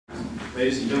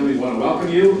Ladies and gentlemen, we want to welcome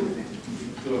you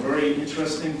to a very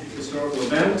interesting historical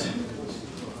event.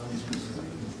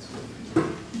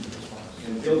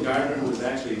 And Bill Gardner, who is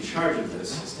actually in charge of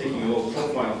this, is taking a little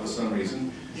profile for some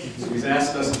reason. So he's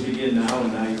asked us to begin now,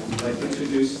 and I'd like to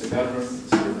introduce the Governor.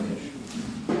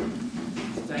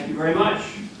 Thank you very much.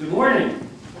 Good morning.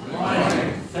 Good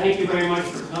morning. Thank you very much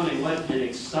for coming. What an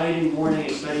exciting morning,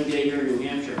 exciting day here in New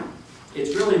Hampshire.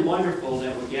 It's really wonderful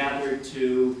that we're gathered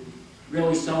to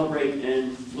really celebrate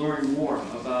and learn more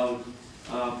about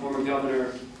former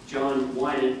Governor John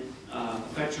Winant,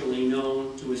 affectionately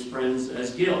known to his friends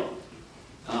as Gil.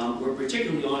 We're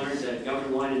particularly honored that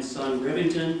Governor Winant's son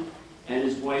Rivington and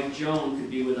his wife Joan could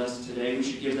be with us today. We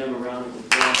should give them a round of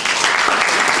applause.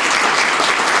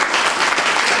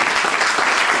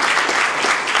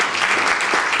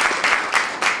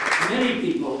 Many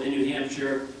people in New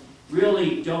Hampshire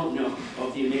really don't know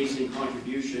of the amazing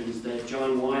contributions that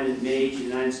John Winant made to the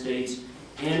United States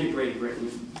and to Great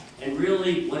Britain, and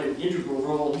really what an integral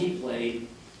role he played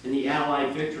in the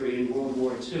Allied victory in World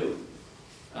War II.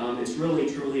 It's really,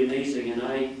 truly amazing, and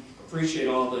I appreciate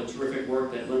all the terrific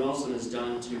work that Lynne Olson has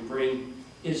done to bring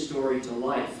his story to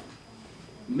life.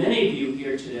 Many of you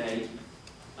here today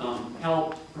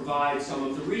helped provide some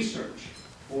of the research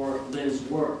for Lynne's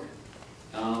work.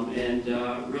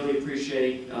 Really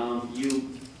appreciate you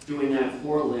doing that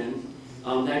for Lynne.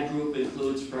 That group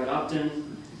includes Fred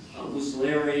Upton, Luce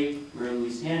Larry, Mary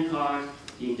Louise Hancock,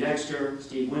 Dean Dexter,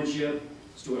 Steve Winship,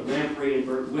 Stuart Lamprey, and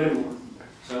Bert Whittemore.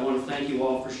 So I want to thank you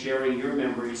all for sharing your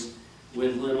memories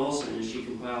with Lynne Olson as she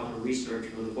compiled her research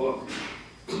for the book.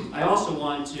 I also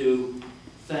want to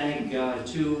thank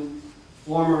two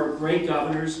former great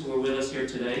governors who are with us here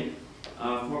today.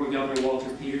 Former Governor Walter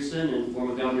Peterson and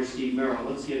former Governor Steve Merrill.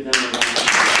 Let's give them a round of applause.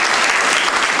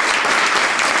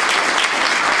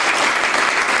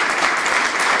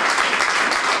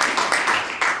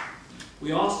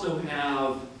 We also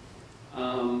have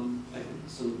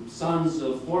some sons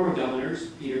of former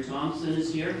governors. Peter Thompson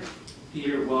is here.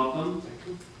 Peter, welcome.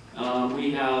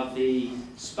 We have the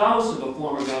spouse of a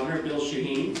former governor, Bill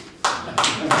Shaheen.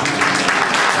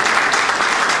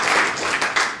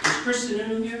 Is Chris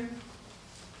Sununu here?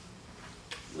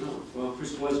 No. Well,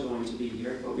 Chris was going to be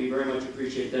here, but we very much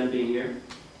appreciate them being here.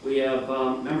 We have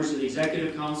members of the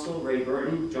Executive Council, Ray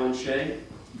Burton, John Shea,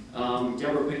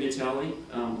 Deborah Pignatelli,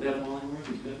 Bev Hollingworth,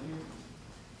 is Bev here?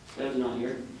 Bev's not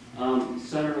here.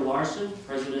 Senator Larson,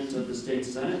 President of the State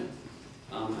Senate.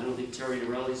 I don't think Terry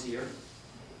Norelli's here.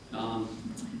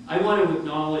 I want to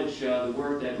acknowledge the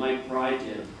work that Mike Pry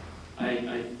did.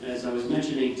 As I was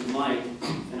mentioning to Mike,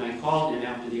 and I called him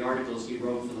after the articles he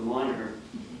wrote for the Monitor,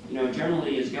 you know,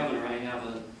 generally as governor I have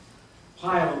a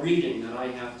pile of reading that I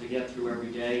have to get through every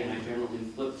day, and I generally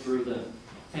flip through the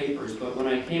papers. But when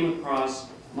I came across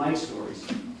Mike's stories,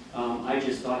 I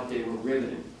just thought they were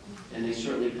riveting, and they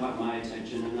certainly caught my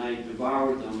attention, and I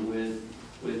devoured them with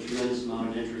tremendous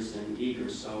amount of interest and eager.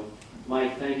 So,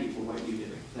 Mike, thank you for what you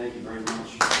did. Thank you very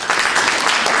much.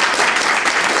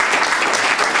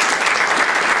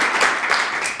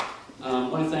 I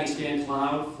want to thank Stan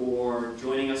Cloud for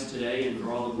joining us today and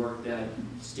for all the work that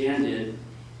Stan did.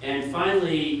 And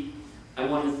finally, I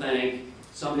want to thank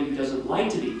somebody who doesn't like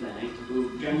to be thanked,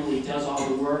 who generally does all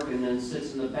the work and then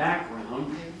sits in the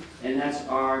background, and that's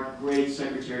our great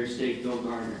Secretary of State, Bill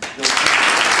Gardner.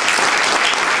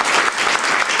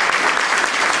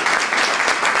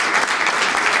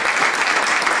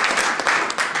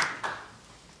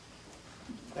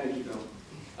 Thank you, Bill.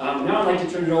 Now I'd like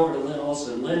to turn it over to Lynne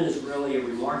Olson. Lynne is really a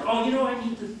remarkable. Oh, you know, I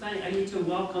need to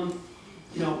welcome,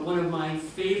 you know, one of my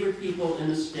favorite people in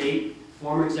the state,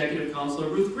 former Executive Councilor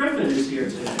Ruth Griffin is here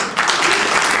today.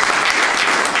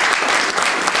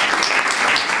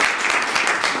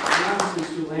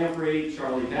 Stu Lamprey,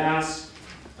 Charlie Bass.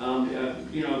 You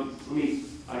know,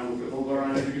 I don't know if we'll go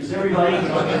around and introduce everybody,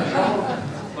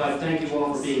 but thank you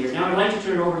all for being here. Now I'd like to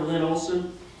turn it over to Lynne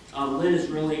Olson. Lynne is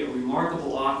really a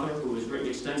remarkable author who has written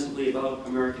extensively about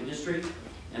American history,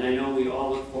 and I know we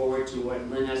all look forward to what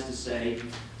Lynne has to say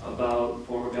about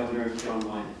former Governor John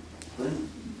Winant. Lynne?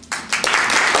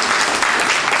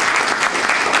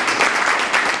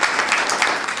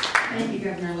 Thank you,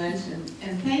 Governor Lynch,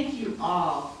 and thank you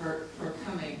all for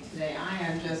coming today. I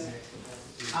am just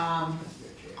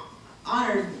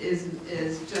honored is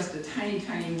just a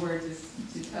tiny word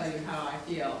to tell you how I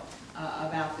feel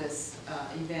about this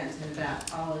event and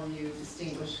about all of you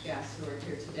distinguished guests who are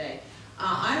here today.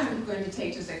 I'm going to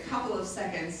take just a couple of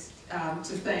seconds to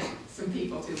thank some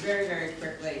people too, very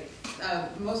quickly.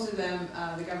 Most of them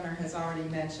the governor has already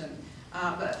mentioned,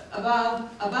 but above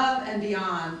and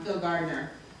beyond Bill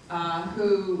Gardner,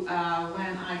 who,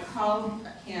 when I called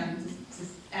him to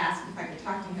ask if I could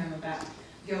talk to him about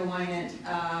Gil Winant,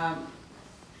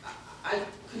 I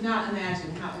could not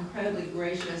imagine how incredibly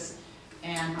gracious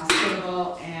and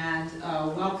hospitable and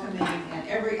welcoming and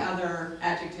every other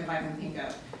adjective I can think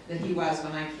of that he was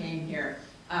when I came here.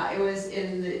 It was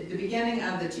in the beginning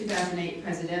of the 2008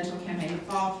 presidential campaign, the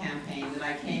fall campaign, that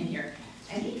I came here.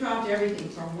 And he dropped everything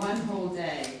for one whole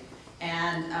day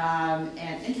and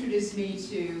introduced me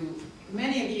to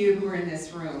many of you who were in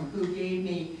this room, who gave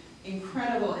me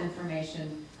incredible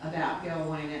information about Gil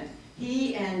Winant.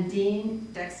 He and Dean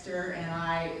Dexter and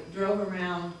I drove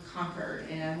around Concord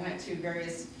and went to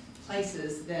various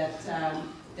places that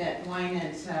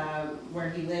Winant, where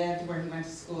he lived, where he went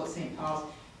to school at St. Paul's.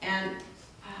 And,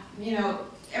 you know,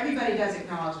 everybody does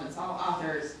acknowledgments. All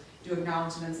authors do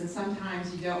acknowledgments, and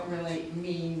sometimes you don't really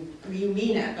mean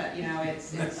it, but, you know,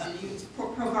 it's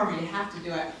pro forma, you have to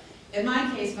do it. In my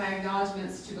case, my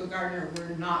acknowledgments to Bill Gardner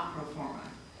were not pro forma.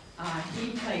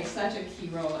 He played such a key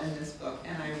role in this book,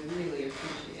 and I really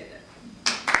appreciate it.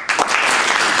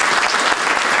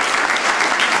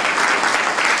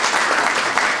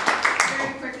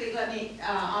 Very quickly, let me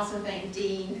also thank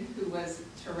Dean, who was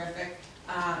terrific,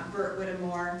 Burt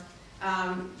Whittemore,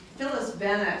 Phyllis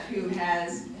Bennett, who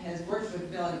has worked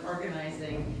with Bill in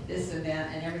organizing this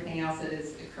event and everything else that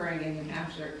is occurring in New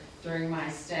Hampshire during my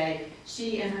stay.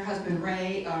 She and her husband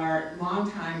Ray are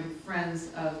longtime friends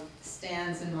of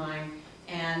Stan's and mine,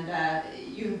 and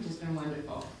you have just been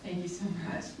wonderful. Thank you so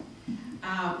much.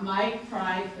 Mike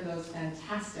Pride for those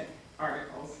fantastic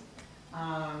articles.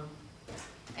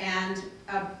 And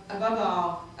above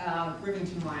all,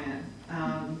 Rivington Winant,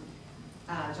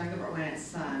 John Gilbert Winant's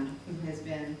son, who has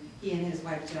been, he and his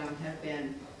wife Joan have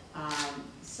been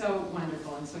so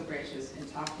wonderful and so gracious in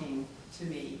talking to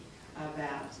me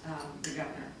about the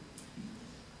governor.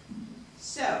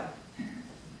 So,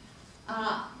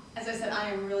 as I said, I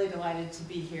am really delighted to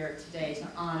be here today to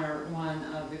honor one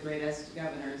of the greatest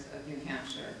governors of New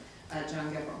Hampshire, John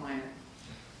Gilbert Winant.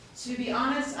 To be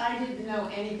honest, I didn't know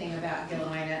anything about Gil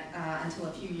Winant until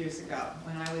a few years ago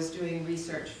when I was doing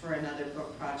research for another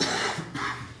book project.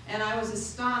 And I was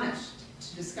astonished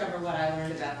to discover what I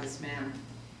learned about this man.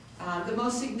 The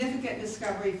most significant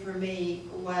discovery for me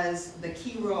was the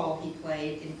key role he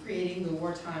played in creating the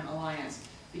wartime alliance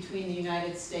between the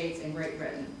United States and Great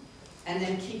Britain, and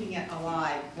then keeping it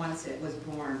alive once it was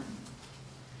born.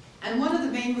 And one of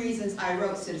the main reasons I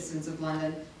wrote Citizens of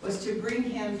London was to bring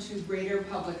him to greater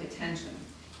public attention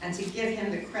and to give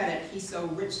him the credit he so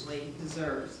richly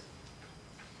deserves.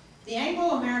 The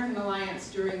Anglo-American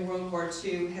alliance during World War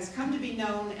II has come to be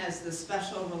known as the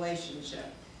special relationship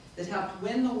that helped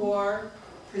win the war,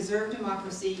 preserve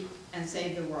democracy, and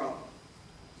save the world.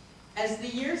 As the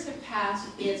years have passed,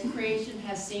 its creation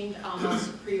has seemed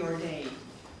almost preordained.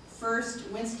 First,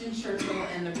 Winston Churchill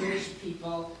and the British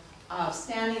people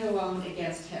standing alone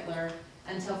against Hitler,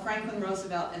 until Franklin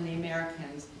Roosevelt and the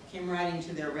Americans came riding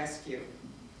to their rescue.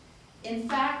 In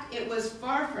fact, it was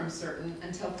far from certain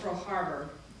until Pearl Harbor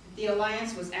that the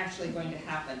alliance was actually going to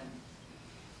happen.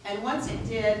 And once it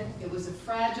did, it was a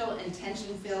fragile and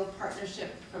tension-filled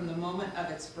partnership from the moment of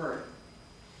its birth.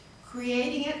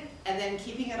 Creating it and then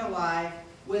keeping it alive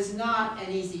was not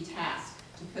an easy task,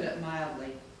 to put it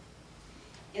mildly.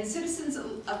 In Citizens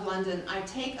of London, I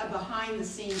take a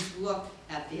behind-the-scenes look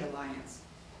at the alliance,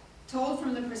 told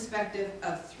from the perspective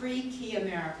of three key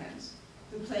Americans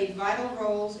who played vital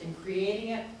roles in creating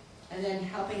it and then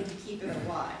helping to keep it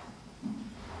alive.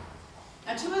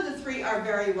 Now, two of the three are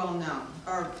very well known,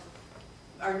 or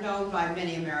are known by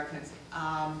many Americans.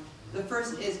 The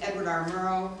first is Edward R.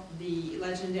 Murrow, the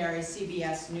legendary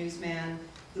CBS newsman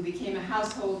who became a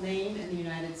household name in the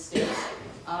United States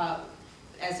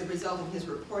as a result of his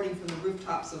reporting from the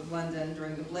rooftops of London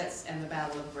during the Blitz and the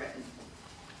Battle of Britain.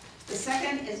 The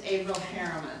second is Averell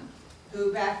Harriman,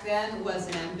 who back then was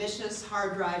an ambitious,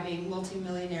 hard-driving,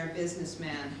 multimillionaire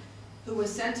businessman who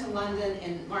was sent to London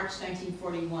in March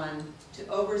 1941 to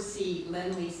oversee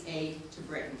Lend-Lease aid to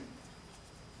Britain.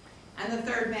 And the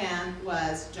third man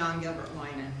was John Gilbert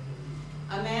Winant,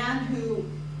 a man who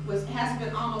has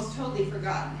been almost totally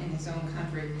forgotten in his own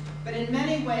country, but in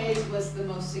many ways was the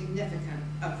most significant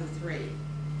of the three.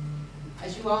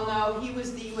 As you all know, he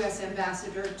was the U.S.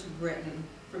 ambassador to Britain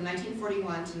from 1941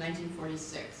 to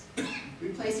 1946,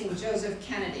 replacing Joseph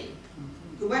Kennedy,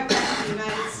 who went back to the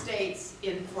United States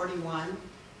in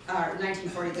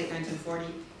 1940, late 1940,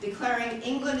 declaring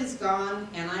England is gone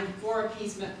and I'm for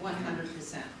appeasement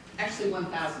 100%. Actually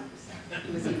 1,000%.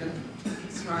 He was even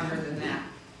stronger than that.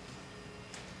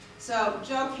 So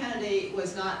Joe Kennedy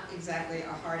was not exactly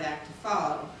a hard act to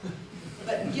follow.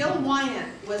 But Gil Winant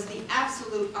was the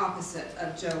absolute opposite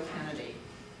of Joe Kennedy.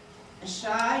 A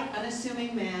shy,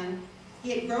 unassuming man,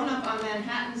 he had grown up on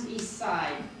Manhattan's East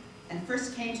Side and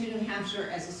first came to New Hampshire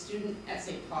as a student at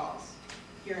St. Paul's,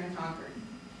 here in Concord.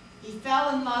 He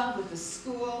fell in love with the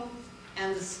school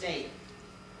and the state,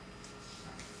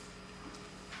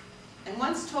 and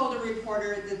once told a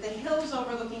reporter that the hills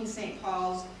overlooking St.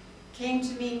 Paul's came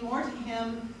to mean more to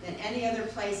him than any other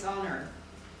place on earth.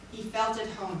 He felt at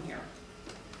home here.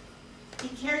 He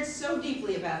cared so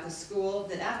deeply about the school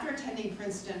that after attending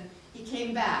Princeton, he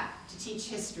came back to teach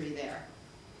history there.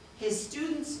 His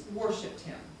students worshipped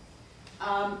him.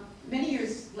 Many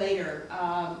years later,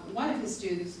 one of his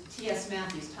students,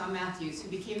 Tom Matthews, who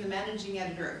became the managing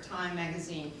editor of Time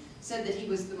magazine, said that he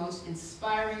was the most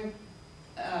inspiring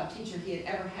teacher he had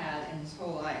ever had in his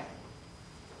whole life.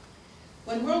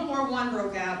 When World War I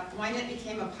broke out, Winant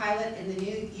became a pilot in the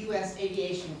new U.S.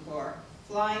 Aviation Corps,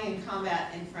 flying in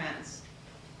combat in France.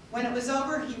 When it was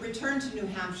over, he returned to New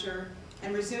Hampshire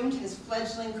and resumed his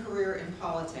fledgling career in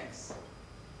politics.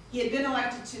 He had been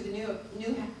elected to the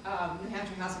New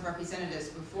Hampshire House of Representatives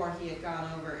before he had gone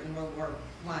over in World War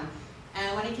I.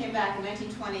 And when he came back in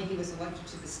 1920, he was elected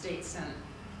to the state senate.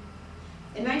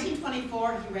 In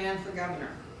 1924, he ran for governor.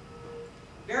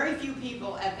 Very few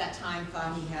people at that time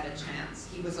thought he had a chance.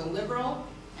 He was a liberal,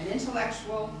 an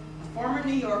intellectual, a former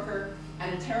New Yorker,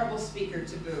 and a terrible speaker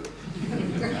to boot.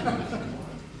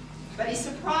 But he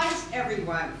surprised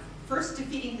everyone, first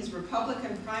defeating his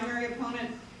Republican primary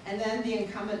opponent and then the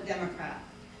incumbent Democrat.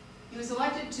 He was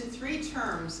elected to 3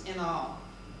 terms in all.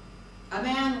 A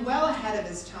man well ahead of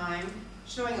his time,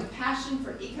 showing a passion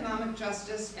for economic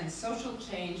justice and social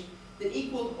change that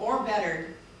equaled or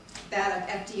bettered that of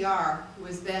FDR, who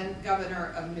was then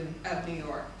governor of New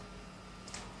York.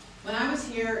 When I was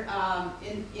here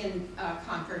in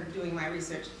Concord doing my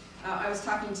research, I was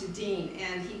talking to Dean,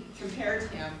 and he compared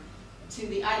him to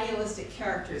the idealistic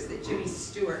characters that Jimmy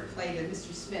Stewart played in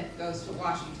Mr. Smith Goes to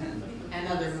Washington and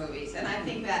other movies, and I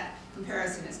think that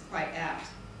comparison is quite apt.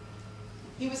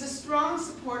 He was a strong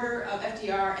supporter of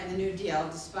FDR and the New Deal,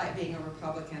 despite being a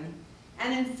Republican,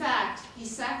 and in fact, he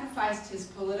sacrificed his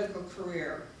political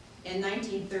career in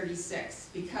 1936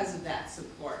 because of that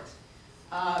support.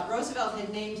 Roosevelt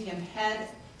had named him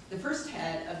the first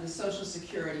head of the Social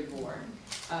Security Board.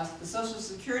 The Social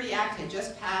Security Act had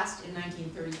just passed in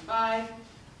 1935.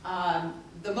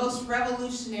 The most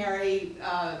revolutionary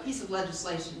piece of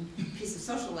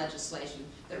social legislation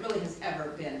that really has ever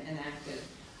been enacted.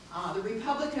 The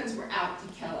Republicans were out to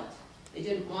kill it. They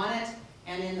didn't want it,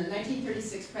 and in the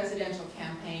 1936 presidential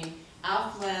campaign,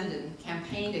 Alf Landon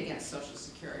campaigned against Social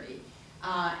Security.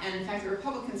 And in fact, the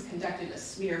Republicans conducted a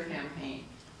smear campaign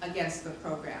against the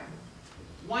program.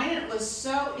 Winant was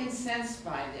so incensed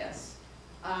by this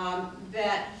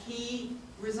that he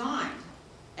resigned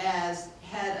as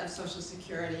head of Social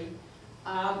Security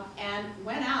and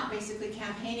went out basically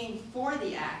campaigning for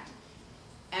the act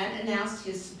and announced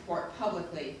his support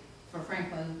publicly for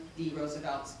Franklin D.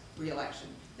 Roosevelt's re-election.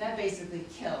 That basically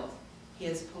killed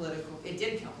his political, it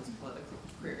did kill his political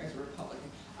career as a Republican.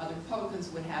 The Republicans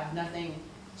would have nothing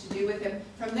to do with him.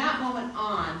 From that moment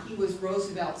on, he was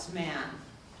Roosevelt's man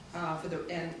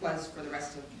and was for the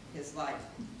rest of his life.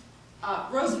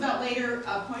 Roosevelt later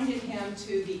appointed him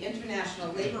to the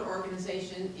International Labor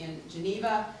Organization in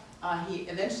Geneva. He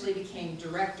eventually became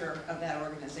director of that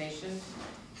organization.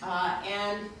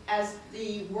 And as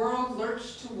the world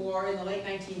lurched to war in the late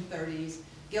 1930s,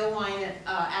 Gil Winant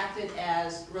acted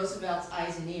as Roosevelt's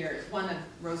eyes and ears, one of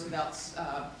Roosevelt's,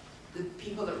 the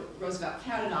people that Roosevelt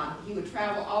counted on. He would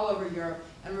travel all over Europe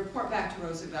and report back to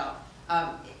Roosevelt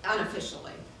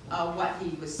unofficially what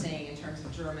he was seeing in terms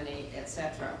of Germany,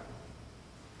 etc.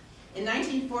 In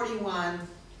 1941,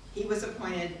 he was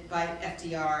appointed by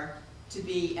FDR to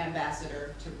be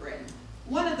ambassador to Britain.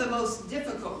 One of the most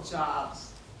difficult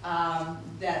jobs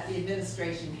that the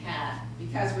administration had,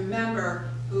 because remember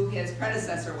who his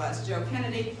predecessor was, Joe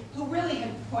Kennedy, who really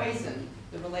had poisoned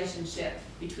the relationship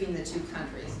between the two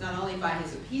countries, not only by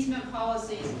his appeasement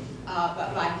policies,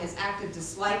 but by his active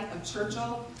dislike of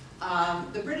Churchill.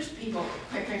 The British people,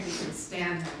 quite frankly, couldn't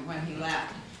stand him when he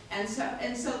left. And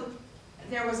so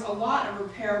there was a lot of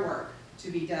repair work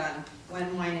to be done when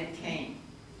Winant came.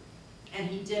 And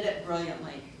he did it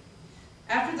brilliantly.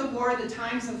 After the war, the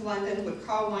Times of London would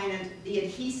call Winant the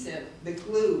adhesive, the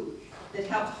glue, that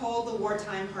helped hold the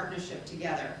wartime partnership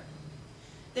together.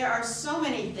 There are so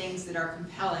many things that are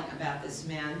compelling about this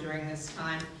man during this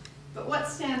time, but what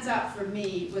stands out for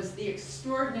me was the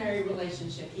extraordinary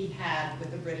relationship he had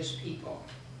with the British people.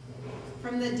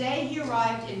 From the day he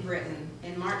arrived in Britain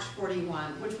in March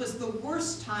 41, which was the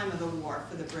worst time of the war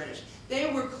for the British,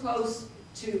 they were close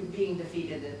to being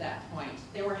defeated at that point.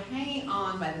 They were hanging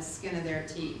on by the skin of their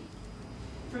teeth.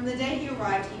 From the day he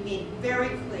arrived, he made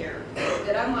very clear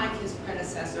that unlike his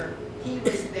predecessor, he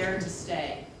was there to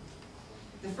stay.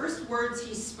 The first words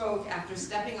he spoke after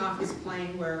stepping off his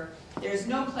plane were, "There's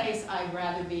no place I'd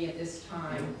rather be at this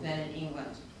time than in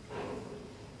England."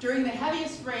 During the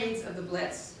heaviest raids of the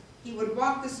Blitz, he would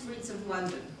walk the streets of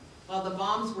London while the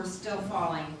bombs were still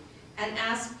falling and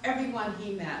ask everyone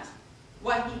he met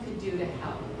what he could do to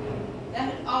help.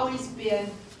 That had always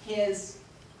been his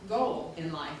goal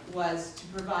in life, was to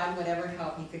provide whatever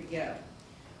help he could give.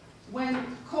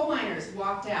 When coal miners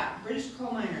walked out, British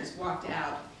coal miners walked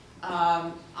out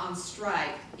on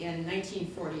strike in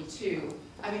 1942,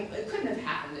 I mean, it couldn't have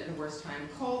happened at a worse time.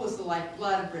 Coal was the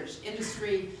lifeblood of British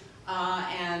industry,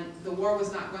 and the war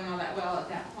was not going all that well at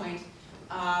that point.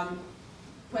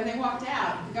 When they walked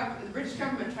out, the British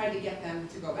government tried to get them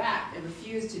to go back. They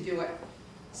refused to do it.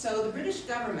 So the British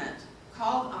government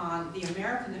called on the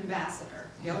American ambassador,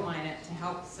 Gilbert Winant, to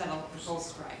help settle the coal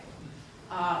strike.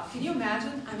 Can you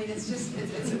imagine? I mean, it's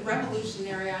a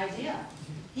revolutionary idea.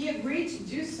 He agreed to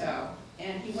do so,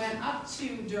 and he went up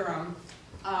to Durham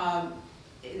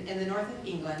in the north of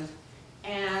England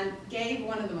and gave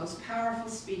one of the most powerful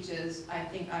speeches I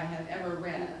think I have ever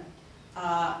read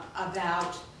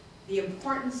about the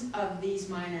importance of these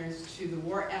miners to the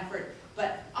war effort,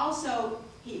 but also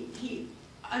he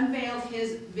unveiled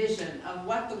his vision of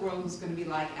what the world was going to be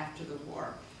like after the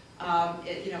war.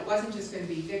 It wasn't just going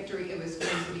to be victory, it was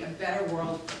going to be a better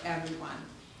world for everyone.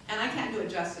 And I can't do it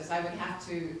justice. I would have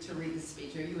to read the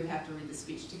speech, or you would have to read the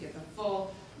speech to get the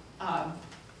full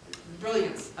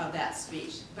brilliance of that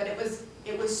speech. But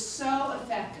it was so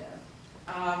effective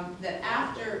that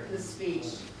after the speech,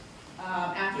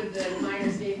 after the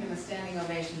miners gave him a standing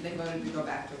ovation, they voted to go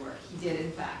back to work. He did,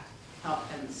 in fact, help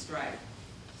end the strike.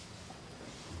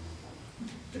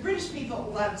 The British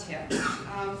people loved him.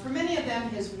 For many of them,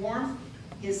 his warmth,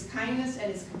 his kindness,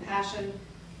 and his compassion,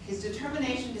 his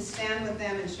determination to stand with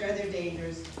them and share their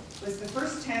dangers was the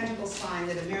first tangible sign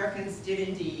that Americans did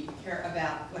indeed care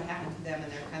about what happened to them in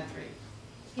their country.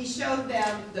 He showed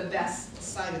them the best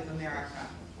side of America.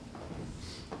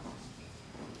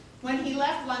 When he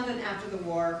left London after the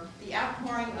war, the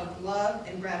outpouring of love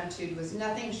and gratitude was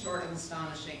nothing short of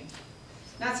astonishing.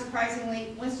 Not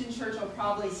surprisingly, Winston Churchill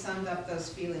probably summed up those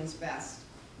feelings best.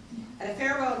 At a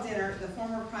farewell dinner, the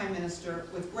former Prime Minister,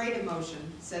 with great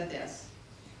emotion, said this: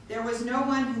 "There was no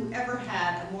one who ever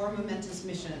had a more momentous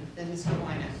mission than Mr.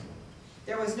 Winant.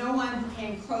 There was no one who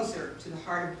came closer to the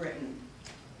heart of Britain.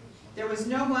 There was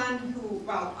no one who,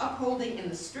 while upholding in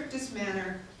the strictest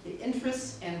manner the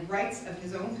interests and rights of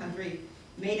his own country,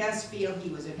 made us feel he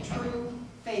was a true,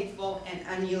 faithful, and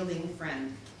unyielding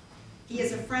friend. He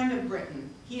is a friend of Britain.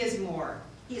 He is more.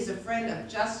 He is a friend of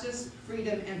justice,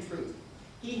 freedom, and truth.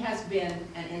 He has been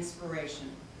an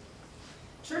inspiration."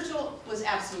 Churchill was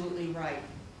absolutely right.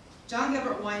 John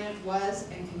Gilbert Winant was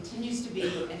and continues to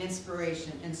be an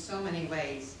inspiration in so many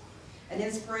ways. An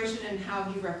inspiration in how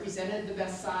he represented the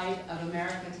best side of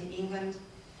America to England,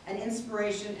 an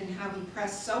inspiration in how he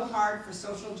pressed so hard for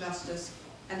social justice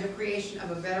and the creation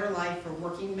of a better life for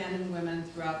working men and women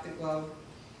throughout the globe,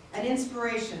 an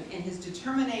inspiration in his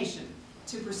determination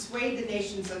to persuade the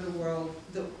nations of the world,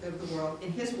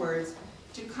 in his words,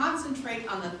 to concentrate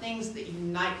on the things that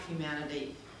unite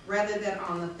humanity rather than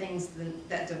on the things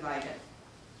that divide it.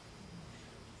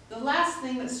 The last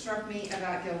thing that struck me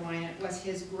about Gil Winant was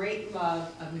his great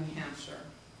love of New Hampshire.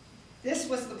 This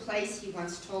was the place, he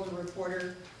once told a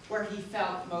reporter, where he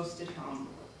felt most at home.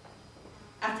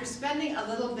 After spending a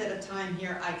little bit of time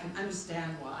here, I can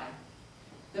understand why.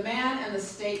 The man and the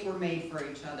state were made for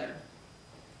each other.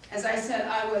 As I said,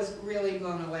 I was really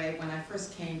blown away when I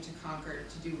first came to Concord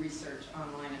to do research on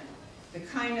Winant. The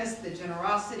kindness, the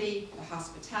generosity, the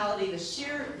hospitality, the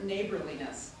sheer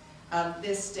neighborliness of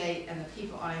this state and the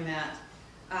people I met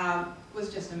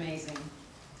was just amazing.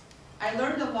 I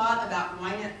learned a lot about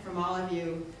Winant from all of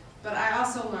you, but I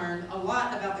also learned a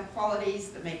lot about the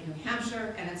qualities that make New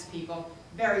Hampshire and its people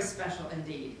very special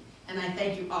indeed. And I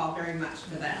thank you all very much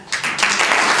for that.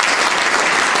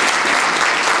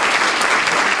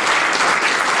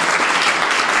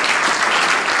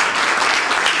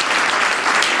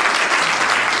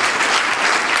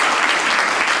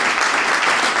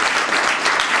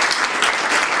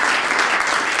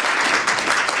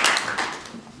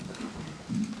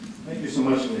 Thank you so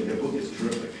much, Lynne. The book is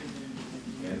terrific.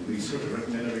 And we sort of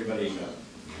recommend everybody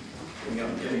going out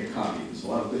and getting a copy. There's a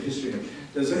lot of good history in it.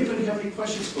 Does anybody have any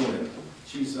questions for Lynne?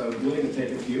 she's willing to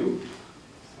take a few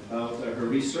about her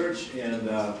research and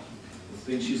the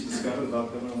things she's discovered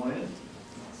about Governor Winant.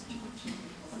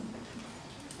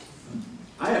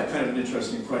 I have kind of an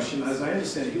interesting question. As I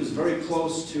understand it, he was very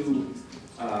close to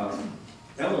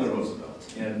Eleanor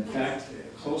Roosevelt, and in fact,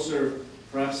 closer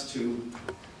perhaps to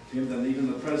him than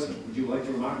even the president. Would you like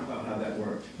to remark about how that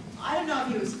worked? I don't know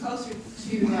if he was closer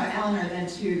to Eleanor than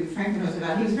to Franklin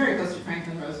Roosevelt. He was very close to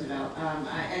Franklin Roosevelt.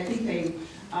 I think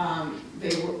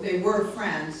they were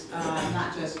friends,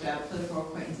 not just political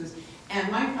acquaintances.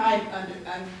 And Mike Hyde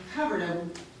uncovered a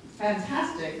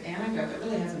fantastic anecdote that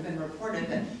really hasn't been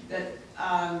reported,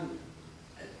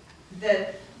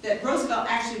 that Roosevelt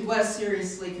actually was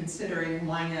seriously considering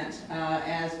Winant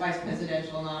as vice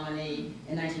presidential nominee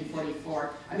in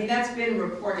 1944. I mean, that's been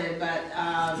reported, but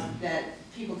that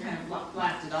people kind of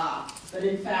laughed it off. But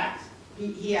in fact,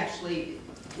 Winant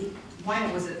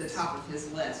was at the top of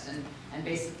his list, and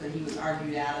basically he was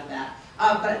argued out of that.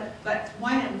 But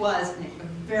Winant was a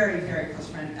very, very close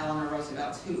friend of Eleanor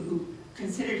Roosevelt's, who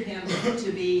considered him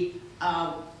to be,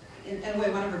 in a way,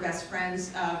 one of her best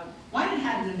friends. Winant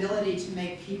had an ability to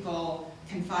make people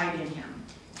confide in him,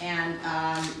 and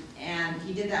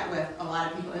he did that with a lot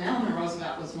of people, and Eleanor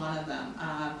Roosevelt was one of them.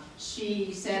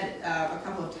 She said a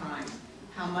couple of times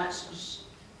how much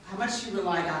she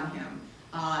relied on him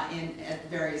at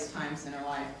various times in her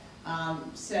life.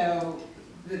 So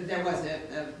there was a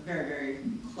very, very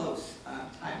close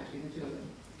tie between the two of them.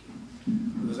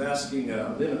 I was asking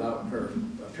Lynne about her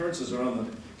appearances around the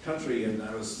country, and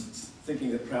I was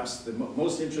thinking that perhaps the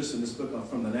most interest in this book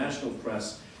from the national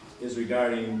press is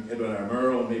regarding Edward R.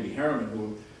 Murrow and maybe Harriman, who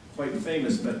were quite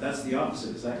famous, but that's the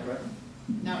opposite. Is that correct?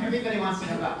 No, everybody wants to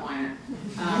know about Winant.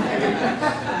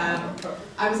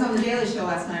 I was on the Daily Show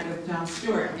last night with Jon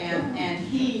Stewart, and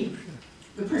the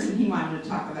person he wanted to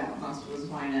talk about most was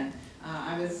Winant.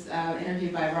 I was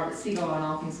interviewed by Robert Siegel on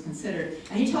All Things Considered,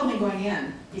 and he told me going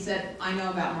in, he said, I know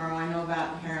about Murrow, I know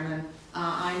about Harriman,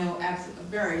 I know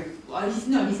very well.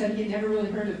 He said he had never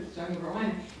really heard of Gilbert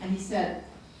Winant, and he said,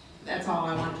 that's all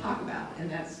I want to talk about,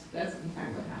 and that's in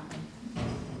fact what happened.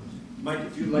 Mike,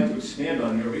 if you'd like to expand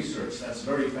on your research, that's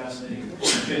very fascinating.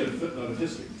 Get a footnote of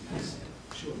history.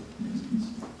 Sure.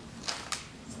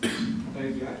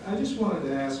 Thank you. I just wanted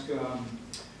to ask,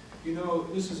 you know,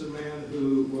 this is a man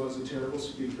who was a terrible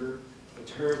speaker, a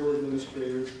terrible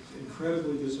administrator,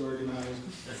 incredibly disorganized,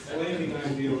 flaming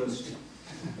idealist.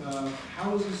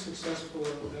 How was he successful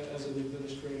as an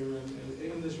administrator and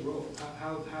in this role?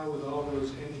 How with all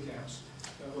those handicaps,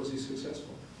 was he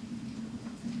successful?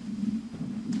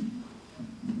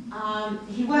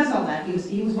 He was all that.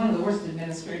 He was one of the worst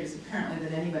administrators apparently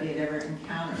that anybody had ever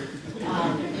encountered.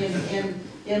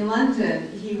 In London,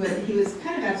 he was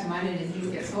kind of absent-minded, and he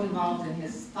would get so involved in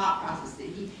his thought process that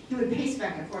he would pace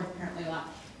back and forth apparently a lot.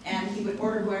 And he would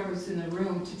order whoever was in the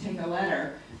room to take a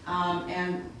letter.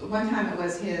 And one time it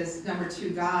was his number 2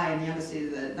 guy in the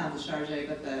embassy, not the charge,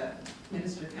 but the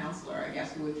minister counselor, I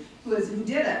guess, who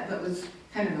did it, but was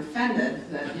kind of offended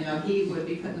that, you know, he would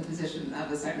be put in the position of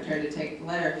the secretary to take the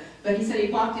letter. But he said he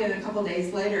walked in a couple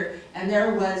days later, and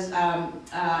there was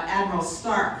Admiral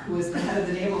Stark, who was the head of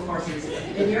the naval forces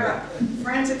in Europe,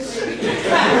 frantically.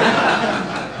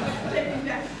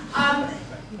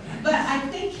 But I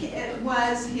think it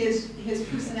was his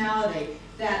personality,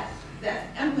 that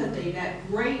empathy, that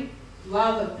great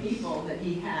love of people that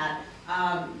he had,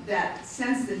 that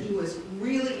sense that he was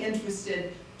really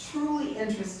interested, truly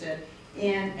interested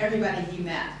in everybody he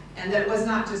met, and that it was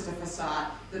not just a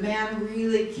facade. The man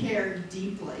really cared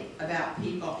deeply about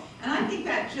people, and I think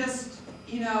that just,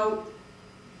 you know,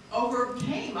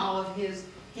 overcame all of his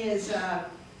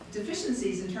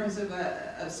deficiencies in terms of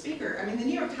a speaker. I mean, the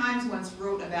New York Times once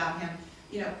wrote about him,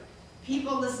 you know,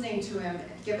 people listening to him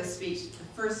give a speech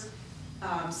first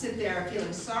sit there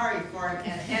feeling sorry for him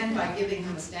and end by giving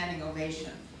him a standing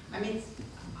ovation. I mean,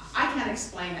 I can't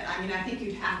explain it. I mean, I think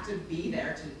you'd have to be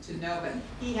there to know, but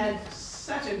he had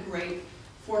such a great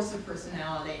force of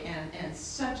personality and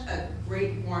such a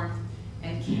great warmth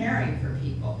and caring for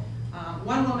people.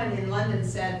 One woman in London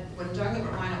said, when Gilbert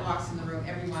Winant walks in the room,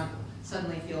 everyone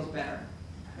suddenly feels better,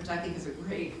 which I think is a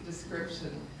great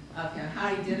description of him.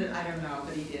 How he did it, I don't know,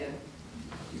 but he did.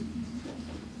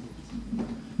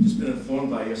 Just been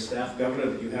informed by your staff, Governor,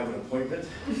 that you have an appointment.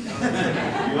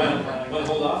 You want to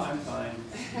hold off? I'm fine.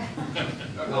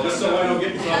 Just so I don't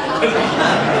get in trouble.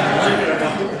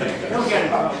 Don't get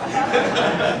involved.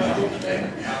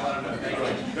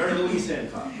 Mary Louise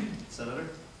Hancock. Senator?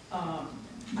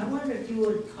 I wonder if you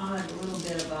would comment a little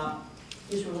bit about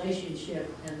his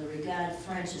relationship and the regard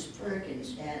Francis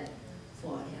Perkins had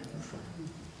for him.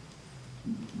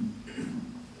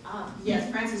 Yes,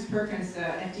 Francis Perkins,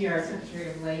 FDR Secretary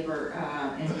of Labor,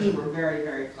 and he were very,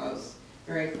 very close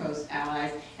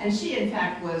allies. And she, in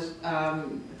fact, was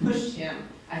pushed him,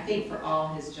 I think, for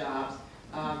all his jobs,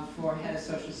 for head of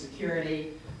Social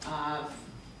Security,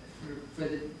 for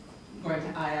going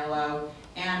to ILO,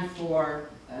 and for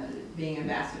being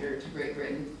ambassador to Great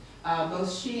Britain.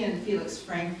 Both she and Felix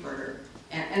Frankfurter,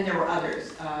 and there were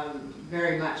others,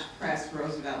 very much pressed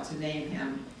Roosevelt to name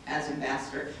him as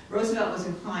ambassador. Roosevelt was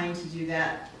inclined to do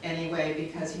that anyway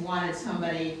because he wanted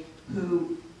somebody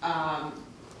who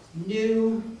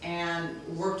knew and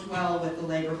worked well with the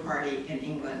Labor Party in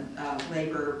England,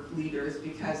 labor leaders,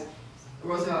 because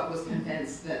Roosevelt was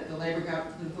convinced that the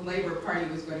Labor Party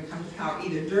was going to come to power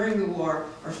either during the war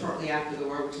or shortly after the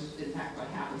war, which is in fact what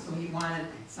happened. So he wanted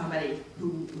somebody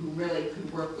who really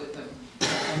could work with them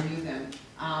and knew them.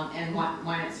 And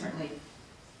Winant certainly,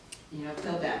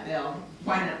 filled that bill.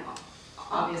 Winant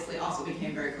obviously also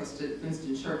became very close to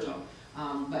Winston Churchill,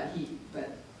 but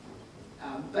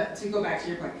to go back to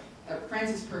your point,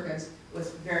 Frances Perkins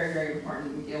was very, very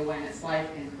important in Gil Winant's life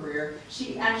and career.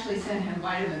 She actually sent him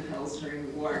vitamin pills during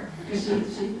the war because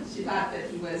she thought that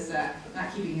he was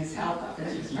not keeping his health up,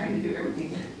 and she was trying to do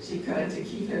everything she could to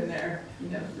keep him there,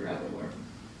 throughout the war.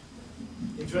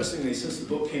 Interestingly, since the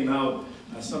book came out,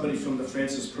 somebody from the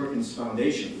Francis Perkins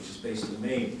Foundation, which is based in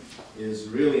Maine, is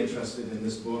really interested in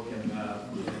this book and are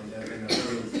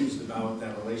very enthused about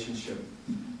that relationship.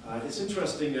 It's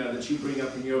interesting that you bring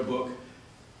up in your book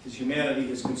his humanity,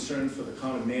 his concern for the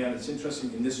common man. It's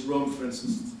interesting, in this room, for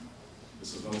instance,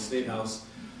 this is the old State House,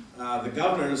 the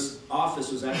governor's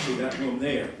office was actually that room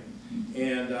there.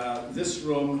 And this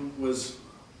room was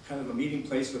kind of a meeting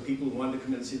place for people who wanted to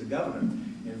come in and see the governor.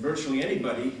 And virtually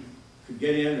anybody could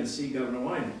get in and see Governor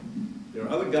Winant. There are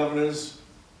other governors,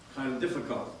 kind of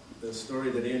difficult. The story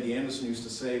that Andy Anderson used to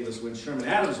say was when Sherman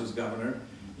Adams was governor,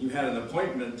 you had an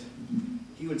appointment,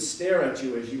 he would stare at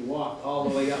you as you walked all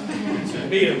the way up to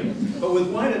meet him. But with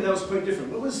Winant, that was quite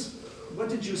different. What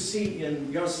did you see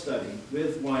in your study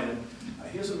with Winant?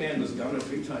 Here's a man who was governor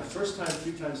 3 times, first time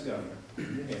 3 times governor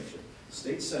in New Hampshire,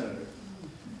 state senator,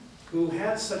 who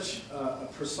had such a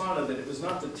persona that it was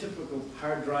not the typical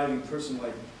hard-driving person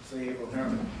like, say, April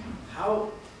Harriman.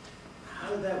 How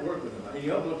did that work with him? In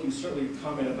your book, you certainly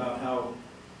comment about how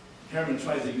Harriman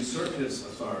tried to usurp his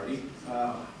authority.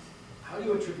 How do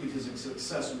you attribute his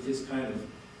success with his kind of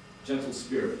gentle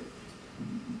spirit?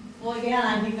 Well, again,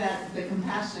 I think that the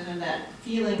compassion and that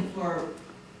feeling for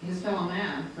his fellow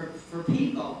man, for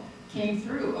people, came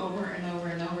through over and over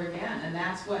and over again, and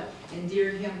that's what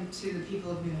endeared him to the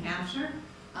people of New Hampshire.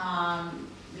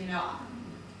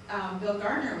 Bill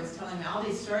Gardner was telling me all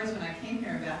these stories when I came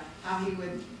here about how he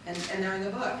would, and they're in the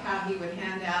book, how he would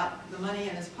hand out the money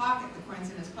in his pocket, the coins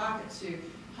in his pocket, to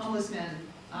homeless men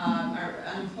or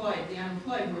the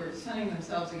unemployed who were sunning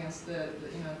themselves against the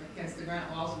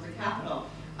granite walls of the Capitol,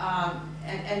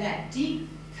 and that deep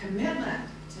commitment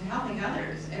to helping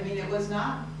others. I mean, it was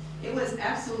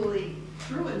absolutely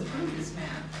through and through this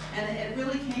man, and it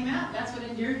really came out. That's what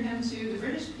endeared him to the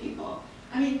British people.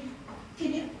 I mean,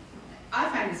 I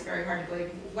find this very hard to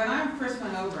believe. When I first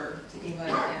went over to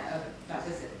England about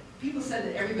this, people said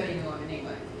that everybody knew him in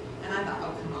England. And I thought,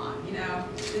 oh, come on,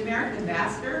 the American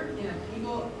ambassador,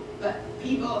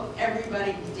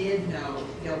 everybody did know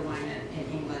Gil Winant in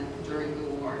England during the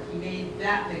war. He made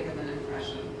that big of an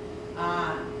impression.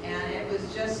 And it was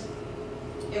just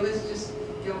Gil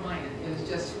Winant. It was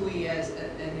just who he is,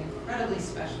 an incredibly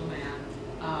special man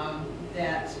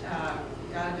that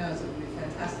God knows it would be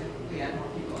fantastic if we had more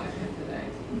people like him today.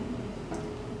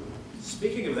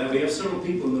 Speaking of that, we have several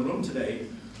people in the room today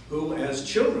who, as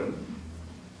children,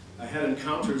 had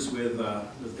encounters with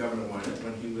Governor Winant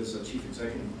when he was chief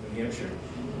executive of New Hampshire.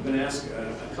 I'm going to ask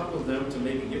a couple of them to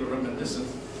maybe give a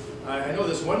reminiscence. I know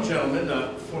there's one gentleman,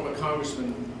 former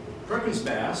Congressman Perkins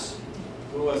Bass,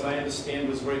 who, as I understand,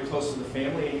 was very close to the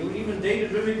family, and you even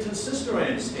dated Rivington's sister, I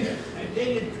understand. I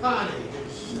dated Connie.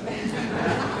 I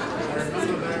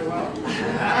remember very well.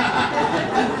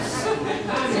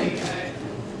 Connie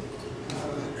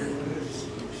was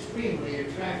extremely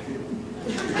attractive. I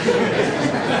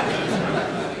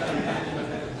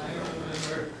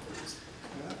remember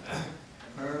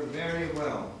her very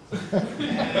well.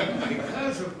 And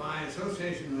because of my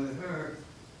association with her,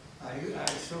 I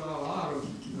saw a lot of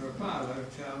her father,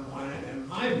 John Winant, and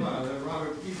my father,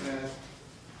 Robert P. Bass,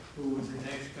 who was the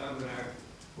next governor,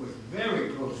 was very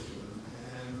close to him,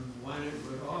 and Winant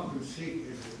would often seek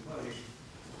his advice.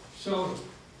 So,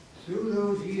 through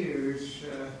those years,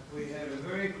 we had a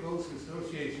very close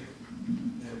association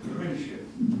and friendship.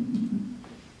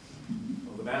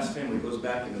 Well, the Bass family goes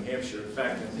back in New Hampshire. In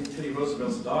fact, I think Teddy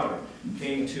Roosevelt's daughter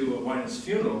came to Winant's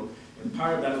funeral, and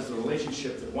part of that was the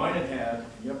relationship that Winant had,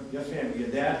 your family, your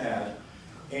dad had,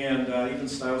 and even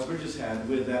Stiles Bridges had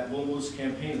with that Wool Moose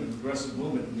campaign, the progressive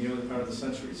movement in the early part of the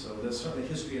century. So there's certainly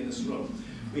history in this room.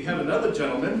 We have another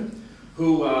gentleman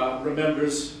who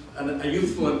remembers a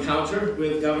youthful encounter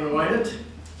with Governor Winant,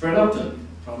 Fred Upton,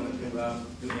 prominent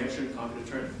New Hampshire and Concord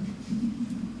attorney.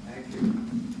 Thank you.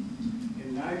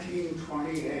 In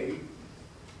 1928,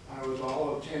 I was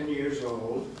all of 10 years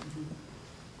old.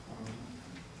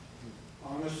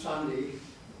 On a Sunday,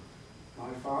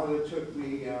 my father took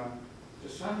me to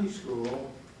Sunday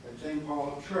school at St.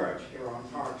 Paul Church here on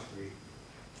Park Street.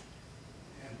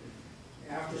 And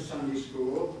after Sunday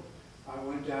school, I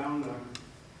went down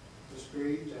the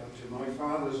street to my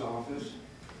father's office.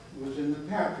 It was in the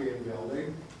Patriot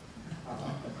Building,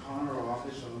 a corner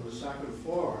office on the second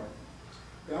floor.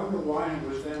 Governor Winant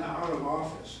was then out of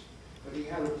office, but he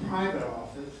had a private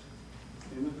office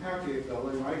in the Patriot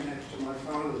Building right next to my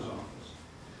father's office.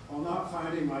 While not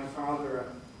finding my father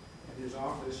at his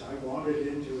office, I wandered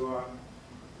into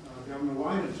Governor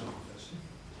Winant's office.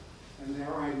 And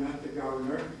there I met the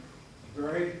governor,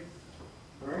 very,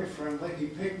 very friendly. He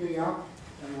picked me up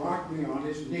and rocked me on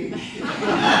his knee.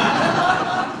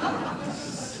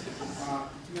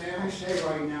 May I say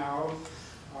right now,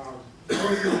 I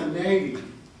was in the Navy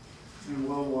in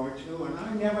World War II, and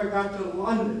I never got to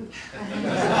London.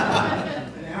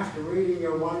 And after reading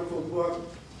your wonderful book,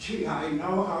 gee, I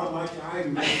know how much I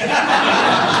make.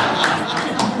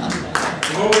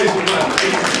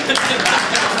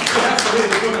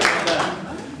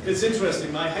 It's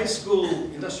interesting. My high school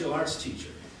industrial arts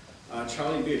teacher,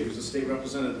 Charlie Beard, who was a state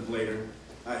representative later,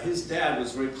 his dad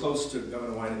was very close to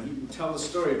Governor Winant. He would tell the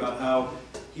story about how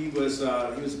he was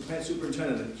a plant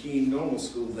superintendent at Keene Normal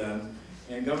School then,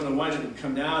 and Governor Winant would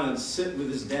come down and sit with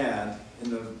his dad in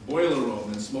the boiler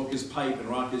room and smoke his pipe and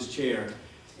rock his chair.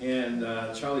 And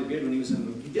Charlie Beard, when he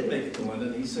did make it to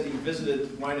London, he said he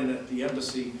visited Winant at the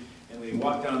embassy, and when he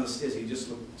walked down the stairs, he just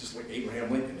looked just like Abraham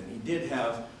Lincoln. And he did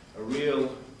have a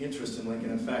real interest in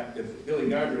Lincoln. In fact, Billy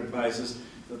Gardner advises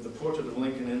that the portrait of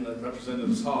Lincoln in the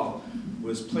Representatives Hall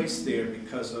was placed there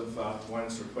because of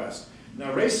Winant's request.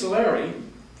 Now, Ray Solari,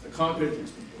 a Concord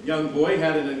young boy,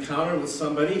 had an encounter with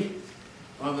somebody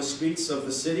on the streets of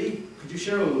the city. Could you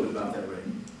share a little bit about that, Ray?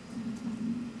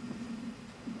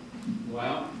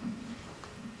 Well,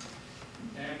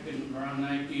 back in around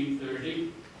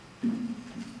 1930, in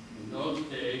those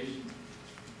days,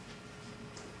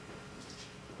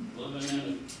 living in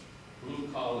a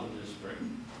blue-collar district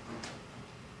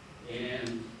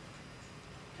and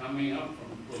coming up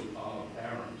from blue-collar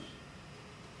parents,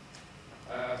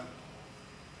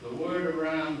 the word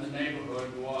around the neighborhood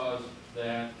was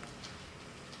that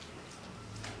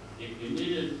if you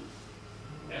needed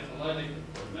athletic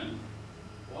equipment,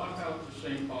 walk out to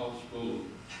St. Paul School.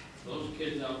 Those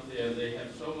kids out there, they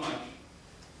have so much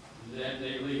that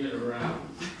they leave it around.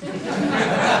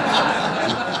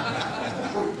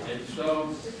 And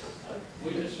so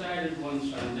we decided one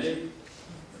Sunday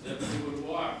that we would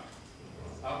walk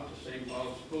out to St.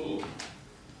 Paul School.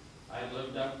 I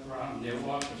lived up around near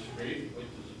Walker Street, which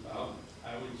is about,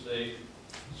 I would say,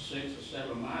 6 or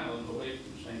 7 miles away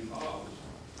from St. Paul's.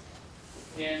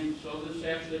 And so this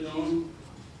afternoon,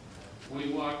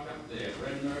 we walked up there.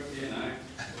 Red Murphy and I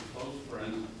were close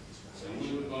friends, and we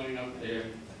were going up there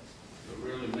to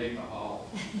really make a haul.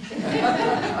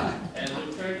 As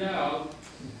it turned out,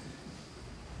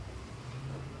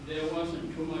 there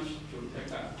wasn't too much to pick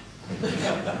up.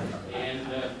 And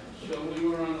so we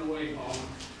were on the way home,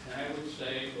 and I would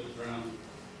say it was around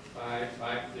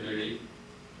 5:30.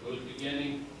 It was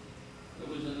beginning, it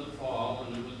was in the fall,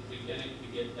 and it was beginning to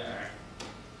get dark.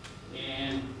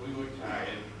 And we were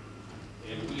tired.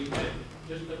 And we had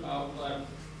just about left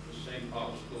the St.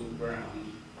 Paul School grounds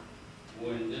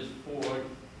when this Ford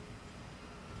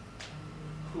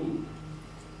coupe,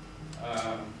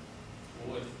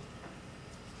 with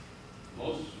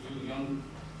most of you young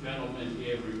gentlemen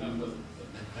here remember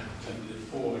the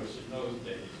Fords in those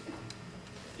days.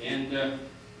 And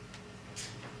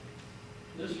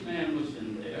this man was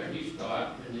in there. He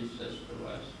stopped and he says to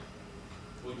us,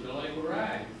 "Would you like a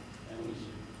ride?" And we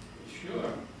said,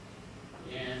 "Sure."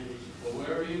 And he said, "Well,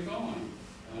 where are you going?"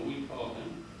 And we told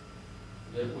him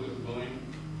that we were going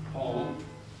home,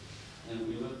 and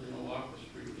we lived in the Walker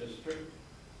Street district.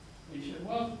 He said,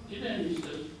 "Well, get in." He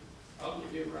says, "I'll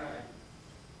give you a ride."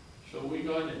 So we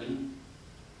got in,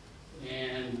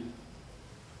 and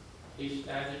he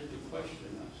started to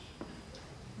question us.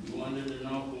 He wanted to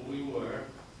know who we were,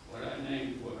 what our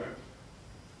names were,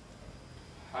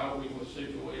 how we were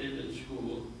situated in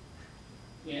school,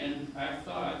 and our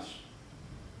thoughts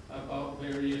about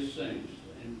various things,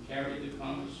 and carried the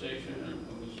conversation, and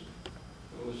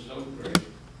it was so great.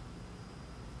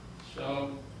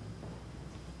 So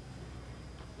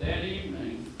that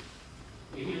evening,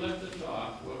 he left us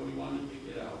off where we wanted to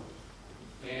get out,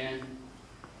 and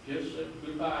just said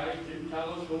goodbye, didn't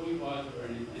tell us who he was or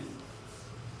anything.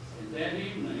 And that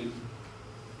evening,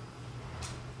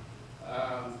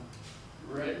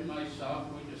 Red and myself,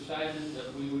 we decided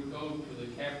that we would go to the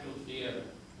Capitol Theater.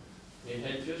 It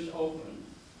had just opened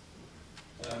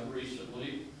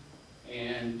recently,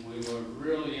 and we were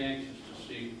really anxious to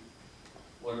see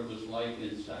what it was like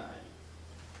inside.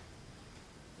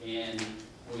 And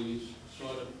we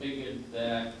sort of figured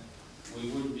that we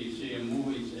wouldn't be seeing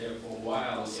movies there for a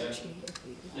while yet.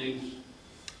 Things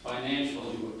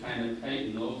financially were kind of tight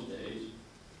in those days.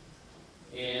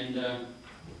 And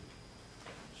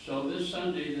so this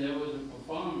Sunday there was a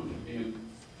performance being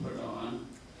put on,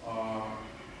 or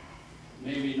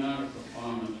maybe not a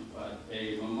performance, but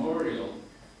a memorial.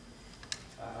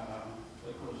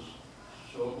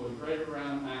 So it was right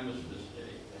around Armistice Day, I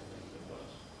think it was.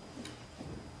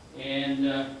 And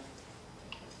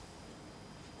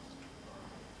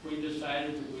we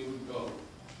decided that we would go,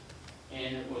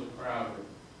 and it was crowded.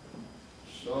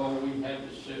 So we had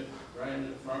to sit right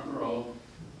in the front row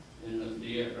in the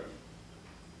theater.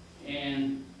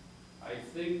 And I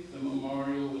think the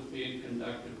memorial was being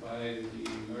conducted by the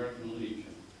American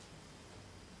Legion.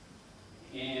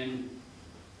 And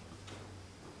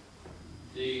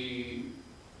the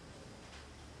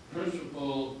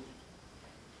principal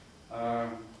of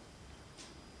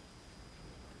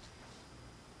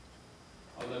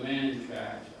the man in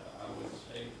charge, I would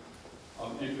say,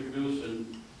 of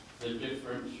introducing the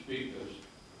different speakers.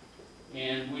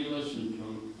 And we listened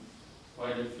to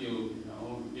quite a few, you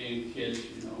know, being kids,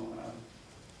 you know,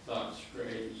 thought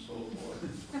straight and so forth.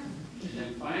 And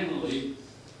then finally,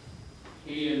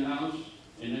 he announced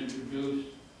and introduced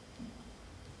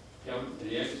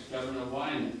the ex-Governor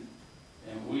Winant.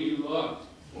 And we looked,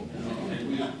 you know, and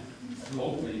we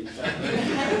hoping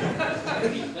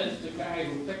that's the guy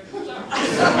who picked us up.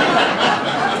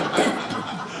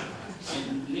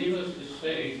 And needless to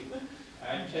say,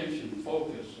 our attention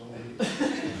focused on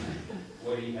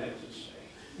what he had to say.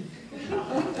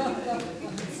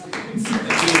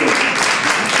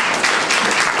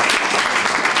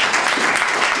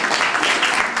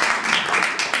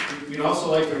 We'd also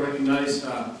like to recognize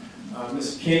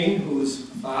Miss King, whose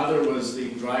father was the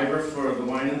driver for the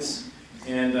Winants,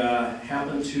 and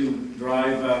happened to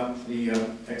drive the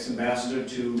ex-ambassador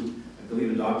to, I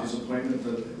believe, a doctor's appointment.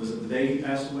 Was it the day he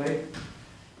passed away?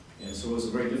 And so it was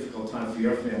a very difficult time for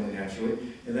your family, naturally.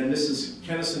 And then Mrs.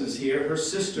 Kennison is here. Her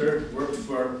sister worked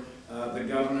for the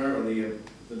governor, or the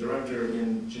director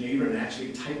in Geneva, and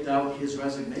actually typed out his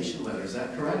resignation letter. Is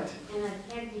that correct? And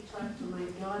I've had to talk to my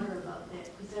daughter about that,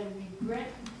 because I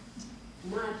regret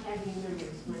not having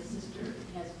memories. My sister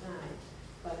has died,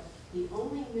 but the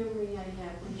only memory I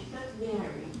have, when she got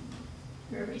married,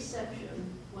 her reception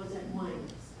was at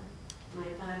Winant's. My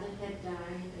father had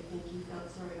died. I think he felt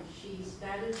sorry. She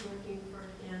started working for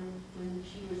him when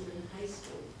she was in high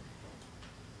school.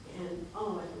 And,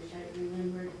 oh, I wish I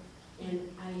remembered. And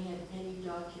I had any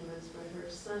documents, but her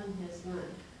son has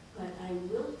none. But I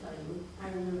will tell you, I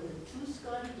remember 2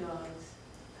 Scotty dogs,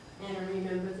 and I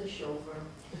remember the chauffeur,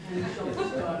 and the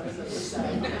chauffeur's dog was at the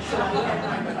side. So I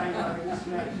had my priorities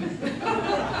right. I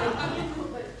can't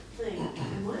help but think,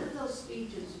 in one of those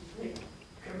speeches,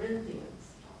 Corinthians,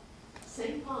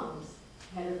 St. Paul's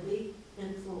had a big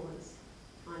influence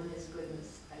on his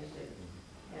goodness, I think.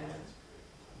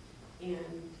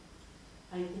 And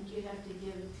I think you have to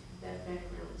give that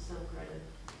background some credit.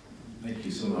 Thank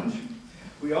you so much.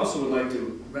 We also would like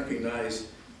to recognize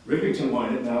Rivington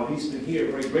Winant. Now, he's been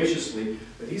here very graciously,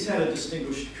 but he's had a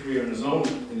distinguished career in his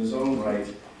own right,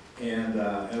 and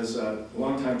as a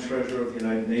longtime treasurer of the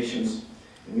United Nations.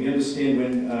 And we understand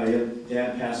when your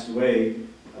dad passed away,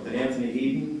 that Anthony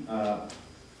Eden kind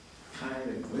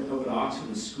of went over to Oxford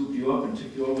and scooped you up and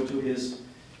took you over to his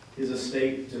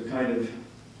estate to kind of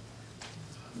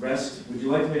rest. Would you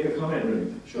like to make a comment,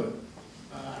 Rivington? Sure.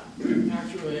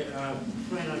 Actually,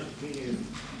 very nice to meet you.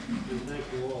 Thank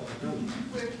you all for coming.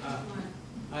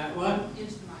 What?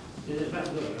 Into the mic. Is it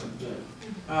better? Good.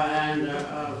 And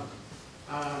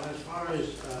as far as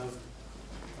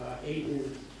Eden,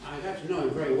 I got to know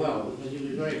him very well because he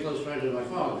was a very close friend of my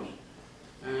father's.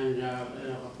 And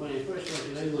when I first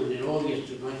went to England in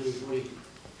August of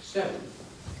 1947,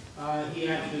 he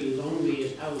actually loaned me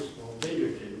his house for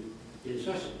Binderton in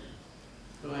Sussex,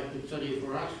 so I could study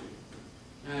for Oxford.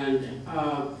 And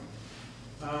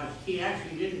he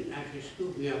actually didn't actually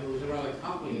scoop me up. It was a rather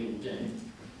complicated day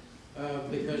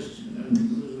because it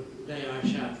was a day I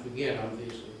shan't forget,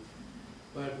 obviously.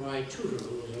 But my tutor,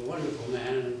 who was a wonderful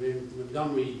man, and had been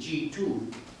Montgomery's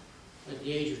G2 at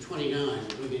the age of 29,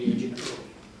 at Brigadier General,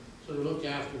 sort of looked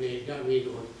after me and got me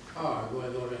into a car where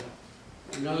I go to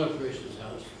another person's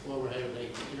house, former head of the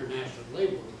International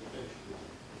Labour Organization.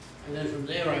 And then from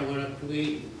there I went up to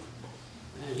Eden.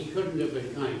 And he couldn't have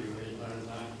been kinder, as far as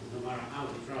no matter how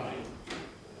he tried.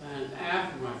 And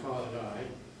after my father died,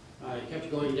 I kept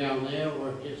going down there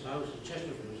or his house in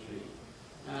Chesterfield Street.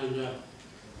 And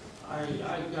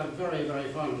I got very, very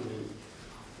fond of him.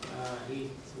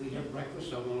 We had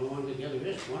breakfast on along together,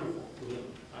 just wonderful.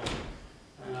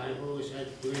 And I've always had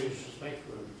greatest respect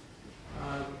for him.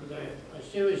 A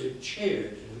series of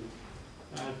chairs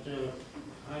at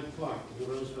Hyde Park in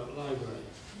the Roosevelt Library.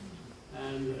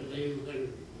 And they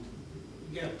can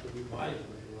get them, buy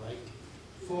them, if you like,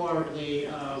 for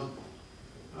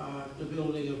the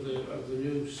building of the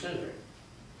new center.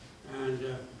 And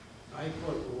I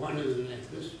put one of them in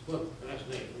this book,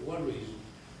 fascinating, for one reason.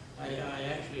 I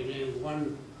actually named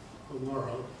one for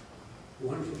Morrow,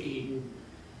 one for Eden,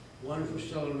 one for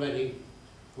Stella Redding,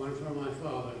 one for my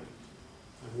father,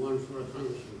 and one for a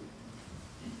congressman.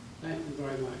 Thank you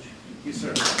very much. Thank you,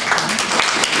 sir.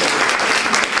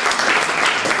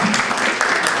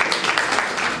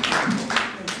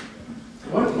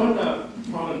 One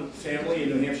prominent family in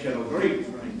New Hampshire had a very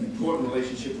important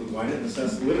relationship with Winant, and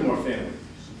that's the Whittemore family.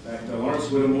 In fact, Lawrence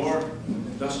Whittemore,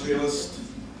 industrialist,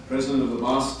 president of the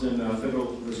Boston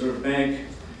Federal Reserve Bank,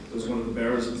 was one of the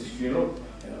bearers at the funeral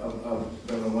of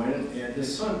Governor Winant, and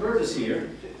his son Bert is here.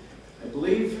 I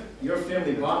believe your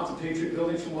family bought the Patriot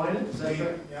Building from Winant, is that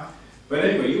correct? Yeah. But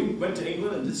anyway, you went to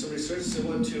England and did some research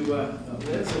similar to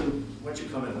Lynn's, and why don't you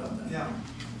comment about that? Yeah.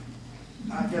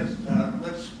 I guess,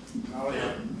 I'll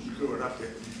screw it up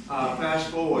here. Fast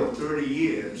forward 30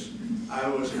 years, I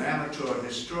was an amateur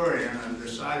historian and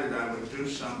decided I would do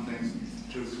something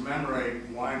to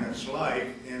commemorate Winant's life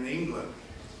in England,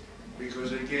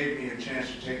 because it gave me a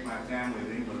chance to take my family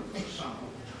to England for the summer.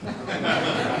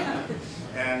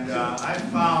 And I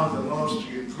found the most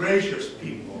gracious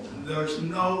people. There's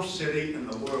no city in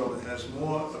the world that has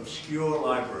more obscure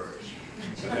libraries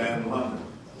than London.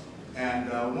 And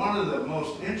one of the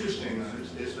most interesting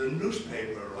ones is the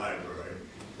newspaper library,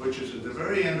 which is at the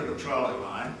very end of a trolley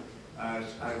line. I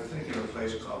think in a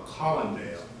place called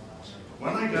Colindale.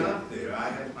 When I got up there, I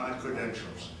had my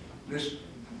credentials. This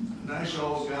nice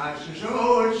old guy says,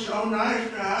 "Oh, it's so nice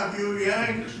to have you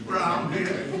Yanks around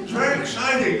here. It's very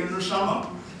exciting in the summer."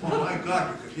 Oh my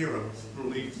God, you could hear a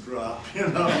leaf drop, you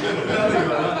know.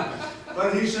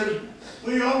 But he said,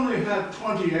 "We only have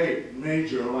 28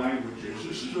 major languages.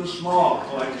 This is a small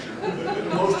collection.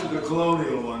 Most of the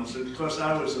colonial ones, and of course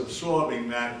I was absorbing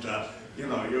that, you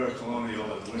know, you're a colonial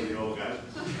and we're the old guys."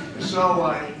 So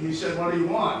he said, "What do you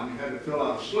want?" And he had to fill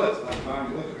out a slip like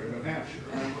Bonnie Liquor in New Hampshire.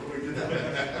 Right? We did that.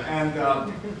 And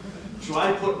so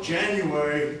I put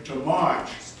January to March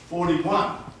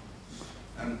 41.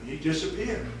 And he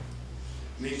disappeared.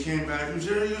 And he came back and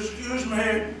said, "Excuse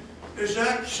me, is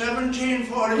that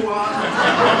 1741?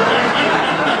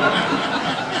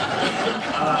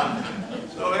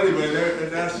 So anyway,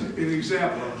 that's an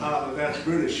example of how that's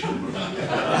British humor.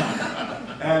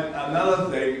 And another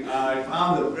thing, I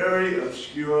found a very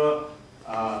obscure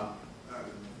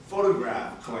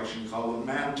photograph collection called the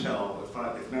Mantell,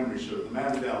 if memory serves, the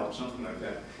Mandel, something like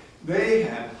that. They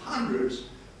had hundreds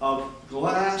of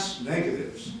glass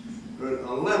negatives,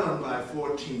 11 by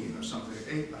 14 or something,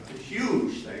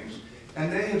 huge things,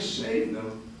 and they have saved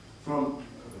them from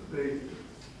the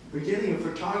beginning of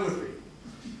photography.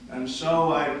 And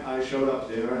so I showed up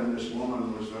there, and this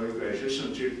woman was very gracious,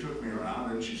 and she took me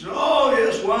around, and she said, "Oh,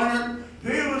 yes, Winant,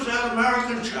 he was that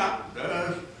American chap,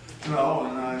 you know,"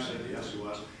 and I said, "Yes, he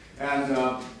was." And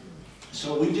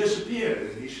so we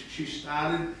disappeared, and she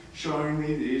started showing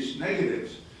me these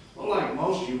negatives. Well, like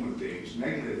most human beings,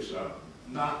 negatives are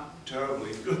not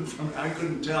terribly good for me. I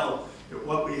couldn't tell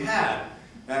what we had.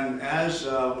 And as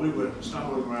we were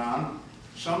stumbling around,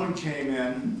 someone came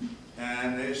in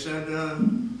and they said,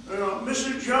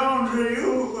 "Mrs. Jones, are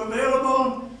you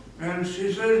available?" And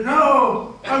she said,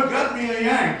 "No, I've got me a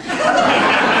Yank."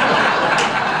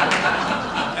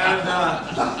 And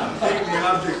I'm being the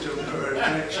object of her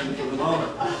affection for the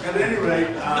moment. At any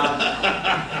rate,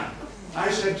 I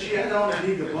said, "Gee, I don't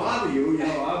need to bother you. You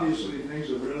know, obviously things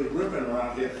are really ripping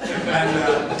around here."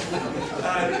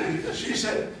 And she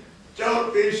said,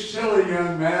 Don't be silly,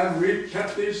 young man. We've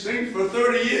kept these things for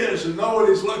 30 years and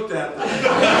nobody's looked at them.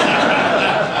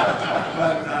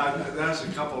 But that's a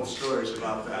couple of stories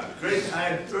about that. Great,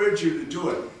 I urge you to do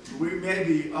it. We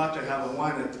maybe ought to have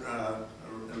one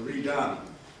redone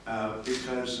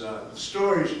because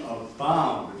stories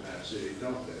abound in that city,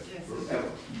 don't they? Yes.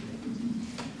 Forever.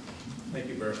 Thank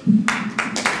you, Bert.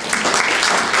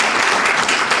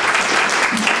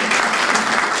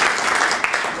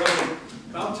 Well,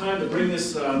 about time to bring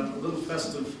this little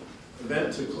festive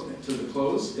event to the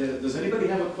close. Does anybody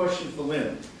have a question for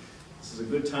Lynne? This is a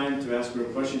good time to ask her a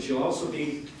question. She'll also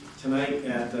be tonight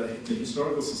at the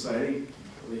Historical Society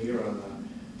over here on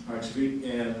Park Street,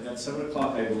 and at 7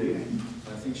 o'clock, I believe.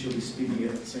 I think she'll be speaking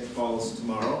at St. Paul's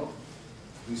tomorrow.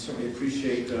 We certainly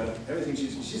appreciate everything.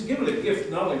 She's given a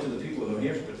gift not only to the people of New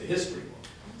Hampshire, but to history,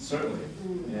 certainly.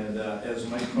 And as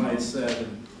Mike Pride said,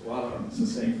 and a lot of them to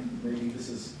say, maybe this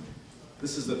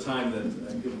is the time that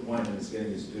Gilbert Winant is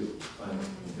getting his due, finally,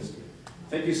 in history.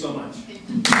 Thank you so much.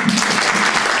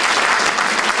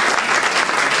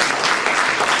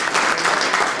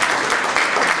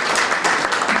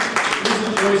 Please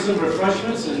enjoy some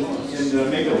refreshments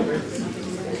and make a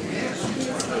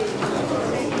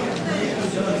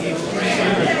Oh,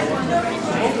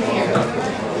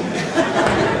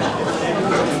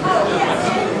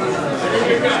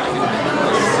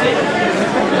 yes.